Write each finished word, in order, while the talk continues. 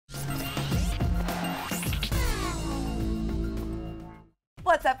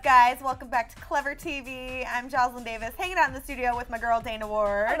What's up, guys? Welcome back to Clever TV. I'm Jocelyn Davis, hanging out in the studio with my girl Dana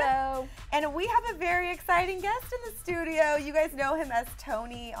Ward. Hello. And we have a very exciting guest in the studio. You guys know him as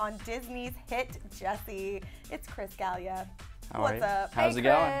Tony on Disney's hit Jessie. It's Chris Galya. What's up? How's it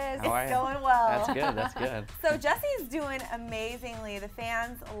going? How It's are you? going well. That's good. That's good. So Jessie's doing amazingly. The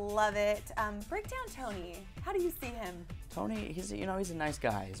fans love it. Break down Tony. How do you see him? Tony, he's a nice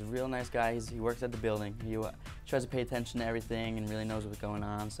guy. He's a real nice guy. He works at the building. He tries to pay attention to everything and really knows what's going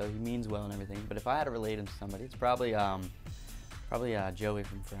on. So he means well and everything. But if I had to relate him to somebody, it's probably Joey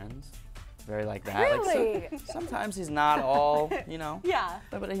from Friends. Very like that. Really? Like, sometimes he's not all, you know. Yeah.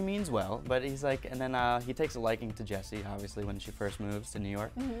 But he means well. But he's like, and then he takes a liking to Jessie, obviously, when she first moves to New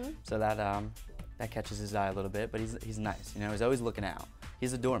York. Mm-hmm. So that catches his eye a little bit. But he's nice. You know, he's always looking out.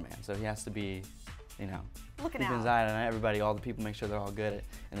 He's a doorman, so he has to be, you know, Looking keeping out. his eye on everybody, all the people, make sure they're all good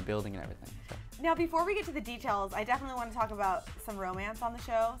in the building and everything. So. Now, before we get to the details, I definitely want to talk about some romance on the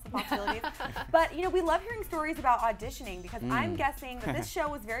show, some possibilities. But, you know, we love hearing stories about auditioning because I'm guessing that this show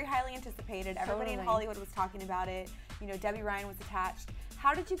was very highly anticipated. Everybody in Hollywood was talking about it. You know, Debby Ryan was attached.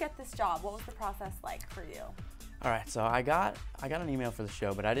 How did you get this job? What was the process like for you? All right, so I got an email for the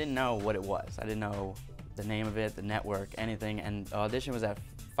show, but I didn't know what it was. I didn't know the name of it, the network, anything. And the audition was at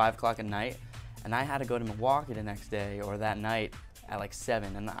 5 o'clock at night, and I had to go to Milwaukee the next day or that night at like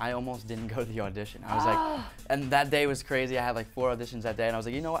 7, and I almost didn't go to the audition. I was like, and that day was crazy. I had like 4 auditions that day, and I was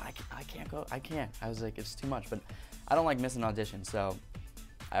like, you know what, I can't go, I can't. I was like, it's too much, but I don't like missing auditions, so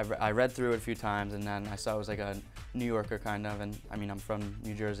I read through it a few times, and then I saw it was like a New Yorker kind of, and I mean, I'm from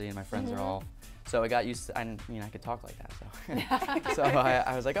New Jersey, and my friends are all, so I got used to, I could talk like that, so. So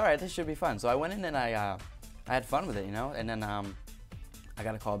I was like, all right, this should be fun. So I went in and I had fun with it, you know, and then I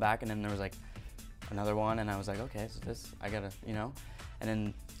got a call back, and then there was like another one, and I was like, okay, so this, I gotta, you know, and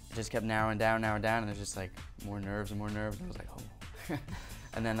then it just kept narrowing down, and there's just like more nerves, and I was like, oh.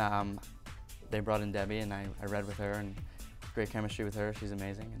 And then they brought in Debbie, and I read with her, and great chemistry with her, she's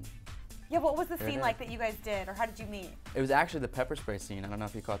amazing. And Yeah, what was the scene like that you guys did, or how did you meet? it was actually the pepper spray scene. I don't know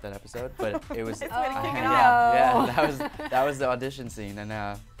if you caught that episode, but it was, Nice way to kick it yeah, that was the audition scene,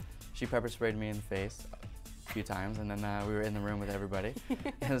 and she pepper sprayed me in the face a few times, and then we were in the room with everybody.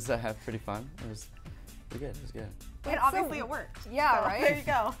 It was pretty fun. It was pretty good. It was good. And obviously it worked. Yeah, so, right? There you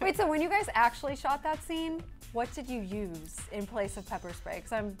go. Wait, so when you guys actually shot that scene, what did you use in place of pepper spray?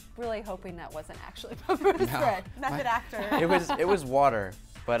 Because I'm really hoping that wasn't actually pepper spray. Method actor. It was water,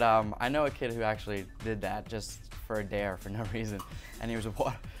 but I know a kid who actually did that just for a dare for no reason, and he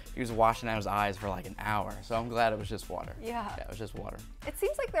was washing out his eyes for like an hour. So I'm glad it was just water. Yeah. Yeah, it was just water. It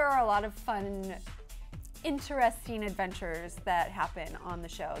seems like there are a lot of fun, interesting adventures that happen on the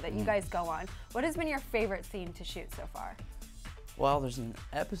show that you guys go on. What has been your favorite scene to shoot so far? Well, there's an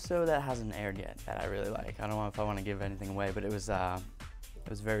episode that hasn't aired yet that I really like. I don't know if I want to give anything away, but it was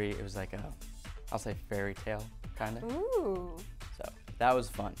like a, I'll say fairy tale kind of. Ooh. So that was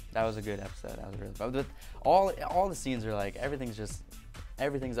fun. That was a good episode. That was really fun. But all the scenes are like,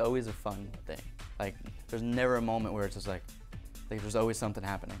 everything's always a fun thing. Like there's never a moment where it's just like there's always something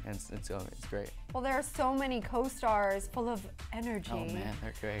happening, and it's great. Well, there are so many co-stars full of energy. Oh man,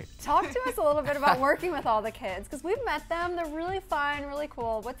 they're great. Talk to us a little bit about working with all the kids, because we've met them. They're really fun, really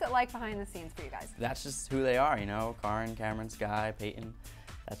cool. What's it like behind the scenes for you guys? That's just who they are, you know. Karin, Cameron, Sky, Peyton.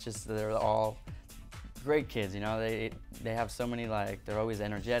 They're all great kids, you know. They have so many, like, they're always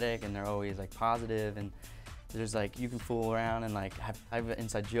energetic, and they're always like positive, and there's like, you can fool around and like have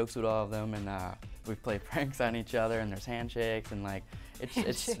inside jokes with all of them, and we play pranks on each other, and there's handshakes, and like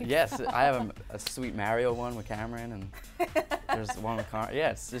it's yes, I have a sweet Mario one with Cameron, and there's one with Karin.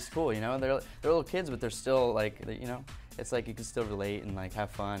 Yeah, it's just cool, you know. They're little kids, but they're still like, you know, it's like you can still relate and like have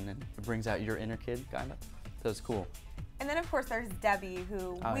fun, and it brings out your inner kid kind of. So it's cool. And then, of course, there's Debbie,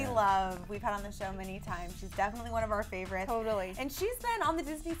 who we love. We've had on the show many times. She's definitely one of our favorites. Totally. And she's been on the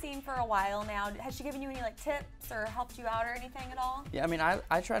Disney scene for a while now. Has she given you any like tips or helped you out or anything at all? Yeah, I mean,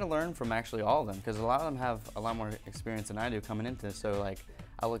 I try to learn from actually all of them, because a lot of them have a lot more experience than I do coming into this. So like,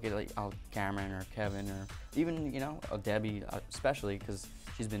 I look at like Cameron or Kevin or even, you know, Debbie especially, because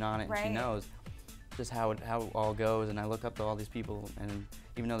she's been on it and she knows just how it all goes. And I look up to all these people, and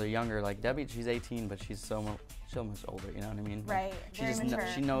even though they're younger, like Debbie, she's 18, but she's so much older, you know what I mean? Right, Like,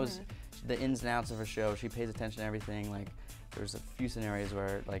 she knows the ins and outs of her show. She pays attention to everything. Like, there's a few scenarios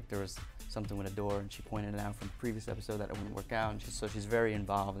where like there was something with a door, and she pointed it out from the previous episode that it wouldn't work out, and she's very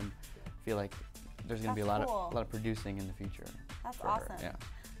involved, and I feel like there's gonna be a lot of producing in the future. That's awesome. Yeah.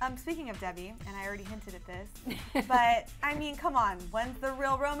 Speaking of Debbie, and I already hinted at this, but I mean, come on, when's the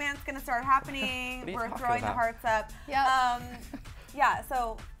real romance gonna start happening? We're throwing the hearts up. Yeah. Yeah.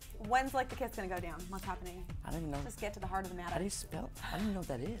 So When's like the kiss gonna go down? What's happening? I don't even know. Just get to the heart of the matter. How do you spell? I don't even know what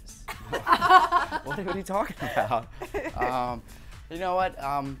that is. What are you talking about? You know what?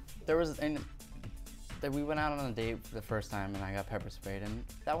 We went out on a date for the first time, and I got pepper sprayed, and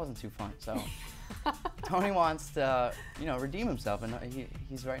that wasn't too fun. So Tony wants to, redeem himself, and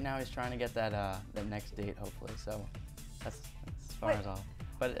he's right now he's trying to get that next date, hopefully. So that's as far as all.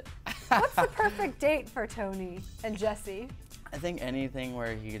 But what's the perfect date for Tony and Jessie? I think anything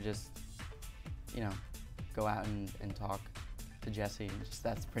where he could just, go out and talk to Jessie. And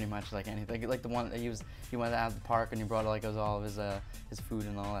that's pretty much like anything. Like the one that he went out to the park and he brought all of his food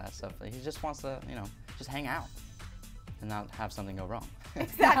and all that stuff. He just wants to, just hang out and not have something go wrong.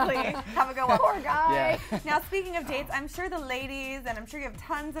 Exactly. Have a go on. Poor guy. Yeah. Now, speaking of dates, I'm sure the ladies, and I'm sure you have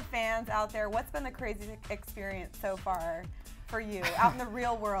tons of fans out there, what's been the craziest experience so far for you out in the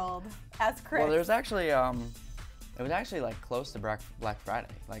real world as Chris? Well, there's actually, it was actually like close to Black Friday,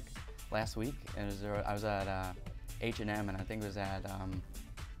 like last week. I was at H&M, and I think it was at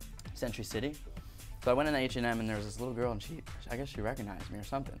Century City. So I went in H&M, and there was this little girl, and I guess she recognized me or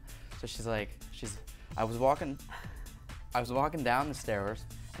something. So she's like, I was walking down the stairs,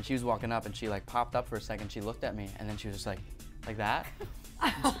 and she was walking up, and she like popped up for a second. She looked at me, and then she was just like that.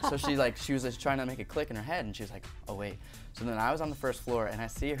 So she was just trying to make a click in her head, and she was like, oh wait. So then I was on the first floor, and I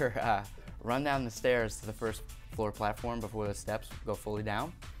see her run down the stairs to the first floor platform before the steps go fully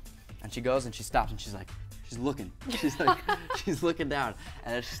down. And she goes and she stops, and she's looking. She's looking down,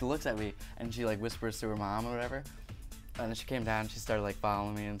 and then she looks at me, and she like whispers to her mom or whatever. And then she came down, and she started like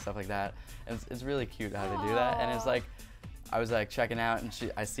following me and stuff like that. And it's really cute how they do that. And it's like, I was like checking out,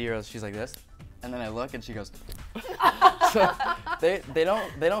 and I see her, she's like this, and then I look, and she goes. So they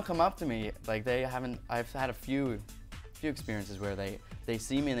don't come up to me, like I've had a few experiences where they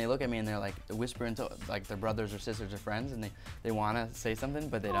see me and they look at me and they're like whispering to like their brothers or sisters or friends, and they want to say something,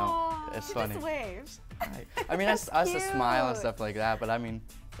 but they don't. It's funny. Just waves. I mean, I just smile and stuff like that, but I mean,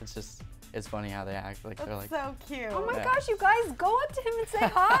 it's funny how they act. Like they're like. So cute. Oh my gosh, you guys, go up to him and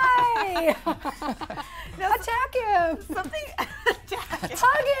say hi. No, attack him. Something.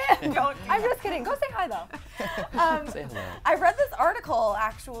 Hug him. Don't do I'm that. just kidding. Go say hi though. Say hello. I read this article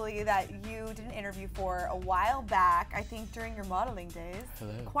actually that you did an interview for a while back, I think during your modeling days.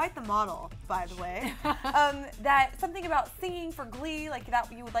 Hello. Quite the model, by the way. That something about singing for Glee, like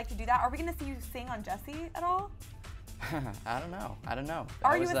that you would like to do that. Are we going to see you sing on Jessie at all? I don't know.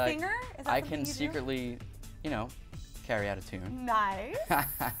 Are you a singer? Is that I something can you do? secretly, carry out a tune. Nice.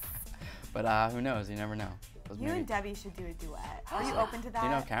 But who knows? You never know. You and Debbie should do a duet. Are you open to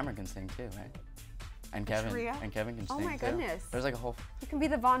that? Cameron can sing too, right? And Kevin. Trio? And Kevin can sing Oh my too. goodness. There's like a whole. You can be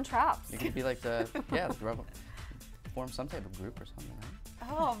the Von Trapps. You could be like form some type of group or something, right?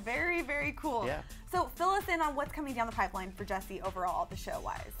 Oh, very, very cool. Yeah. So fill us in on what's coming down the pipeline for Jessie overall, the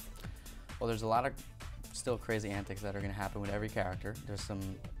show-wise. Well, there's a lot of still crazy antics that are going to happen with every character. There's some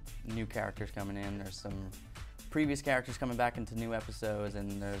new characters coming in. There's some previous characters coming back into new episodes,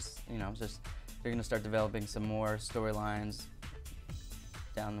 and there's, just they're going to start developing some more storylines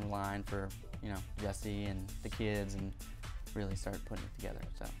down the line for, Jessie and the kids, and really start putting it together.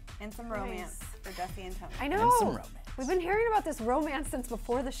 So. And some romance for Jessie and Tony. I know. And some romance. We've been hearing about this romance since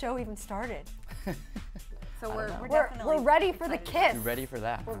before the show even started. So I we're don't know. definitely We're ready for the excited. kiss. You ready for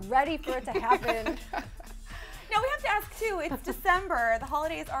that? We're ready for it to happen. Now we have to ask too, it's December, the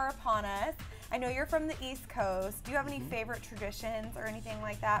holidays are upon us. I know you're from the East Coast. Do you have any favorite traditions or anything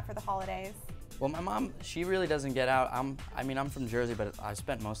like that for the holidays? Well, my mom, she really doesn't get out. I'm from Jersey, but I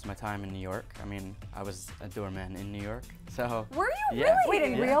spent most of my time in New York. I mean, I was a doorman in New York, so. Were you yeah. really?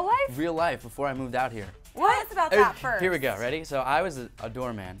 Wait, in real life? Real life, before I moved out here. Tell us about that first. Here we go, ready? So I was a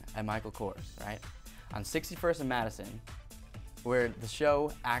doorman at Michael Kors, right? On 61st and Madison, where the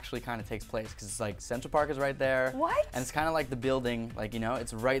show actually kind of takes place, because it's like Central Park is right there. What? And it's kind of like the building, like,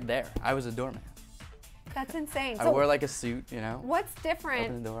 it's right there. I was a doorman. That's insane. I wore like a suit, What's open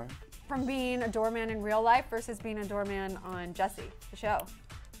different the door. from being a doorman in real life versus being a doorman on Jessie, the show?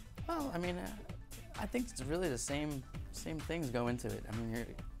 Well, I mean, I think it's really the same things go into it. I mean, you're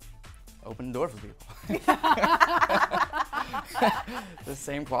open the door for people. The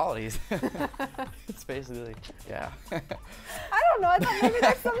same qualities. It's basically, yeah. I don't know. I thought maybe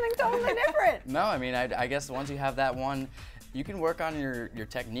there's something totally different. No, I mean, I guess once you have that one, you can work on your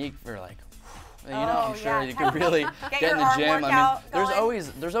technique for like, I'm sure you can really get in the gym. I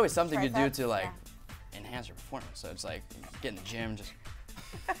mean, there's always something to do to like enhance your performance. So it's like get in the gym, just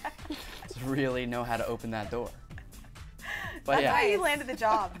really know how to open that door. But That's yeah, why you landed the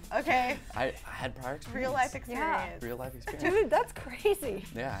job, okay? I had prior experience. Real life experience. Real life experience. Dude, that's crazy.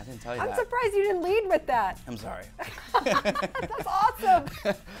 Yeah, I didn't tell you I'm that. surprised you didn't lead with that. I'm sorry. That's awesome.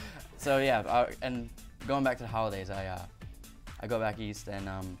 So yeah, and going back to the holidays, I go back east, and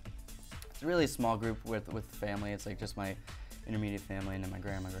it's a really small group with the family. It's like just my intermediate family, and then my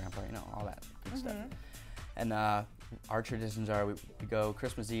grandma, grandpa, you know, all that good stuff. And our traditions are we go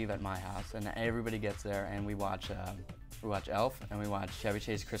Christmas Eve at my house, and everybody gets there, and we watch Elf, and we watch Chevy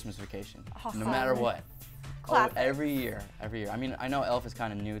Chase Christmas Vacation, no matter what. Classic. Oh, every year. I mean, I know Elf is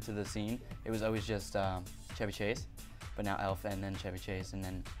kind of new to the scene. It was always just Chevy Chase, but now Elf, and then Chevy Chase, and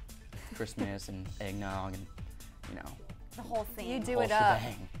then Christmas and eggnog, and you know, The whole scene. You do whole it up.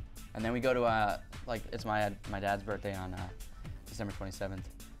 shebang. And then we go to like it's my dad's birthday on December 27th,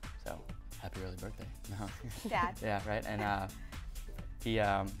 so happy early birthday. No. Dad. Yeah, right. And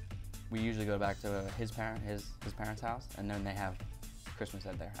we usually go back to his parents' house, and then they have Christmas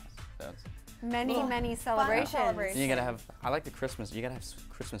at their house. So it's Many Fun celebrations. celebration. you gotta have. I like the Christmas. You gotta have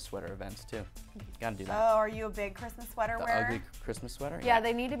Christmas sweater events too. You gotta do that. Oh, are you a big Christmas sweater The wearer? ugly Christmas sweater. Yeah,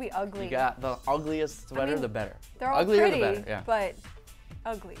 they need to be ugly. You got the ugliest sweater, mean, the better. They're all Uglier pretty, the better. Yeah. but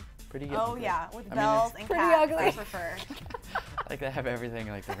ugly. Pretty good. Oh yeah, with I mean, bells it's and pretty cats, ugly. I prefer. like they have everything,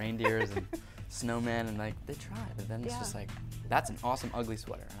 like the reindeers and snowmen, and like they try, but then it's Yeah. just like that's an awesome ugly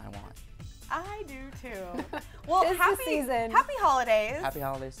sweater, and I want. I do too. Well, Tis the happy season. happy holidays. Happy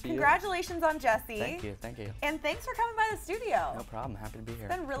holidays to you. Congratulations on Jessie. Thank you, thank you. And thanks for coming by the studio. No problem. Happy to be here.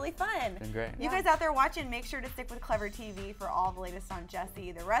 It's been really fun. Been great. You guys out there watching, make sure to stick with Clever TV for all the latest on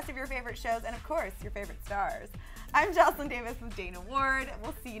Jessie, the rest of your favorite shows, and of course, your favorite stars. I'm Jocelyn Davis with Dana Ward.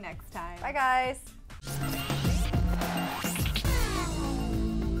 We'll see you next time. Bye, guys.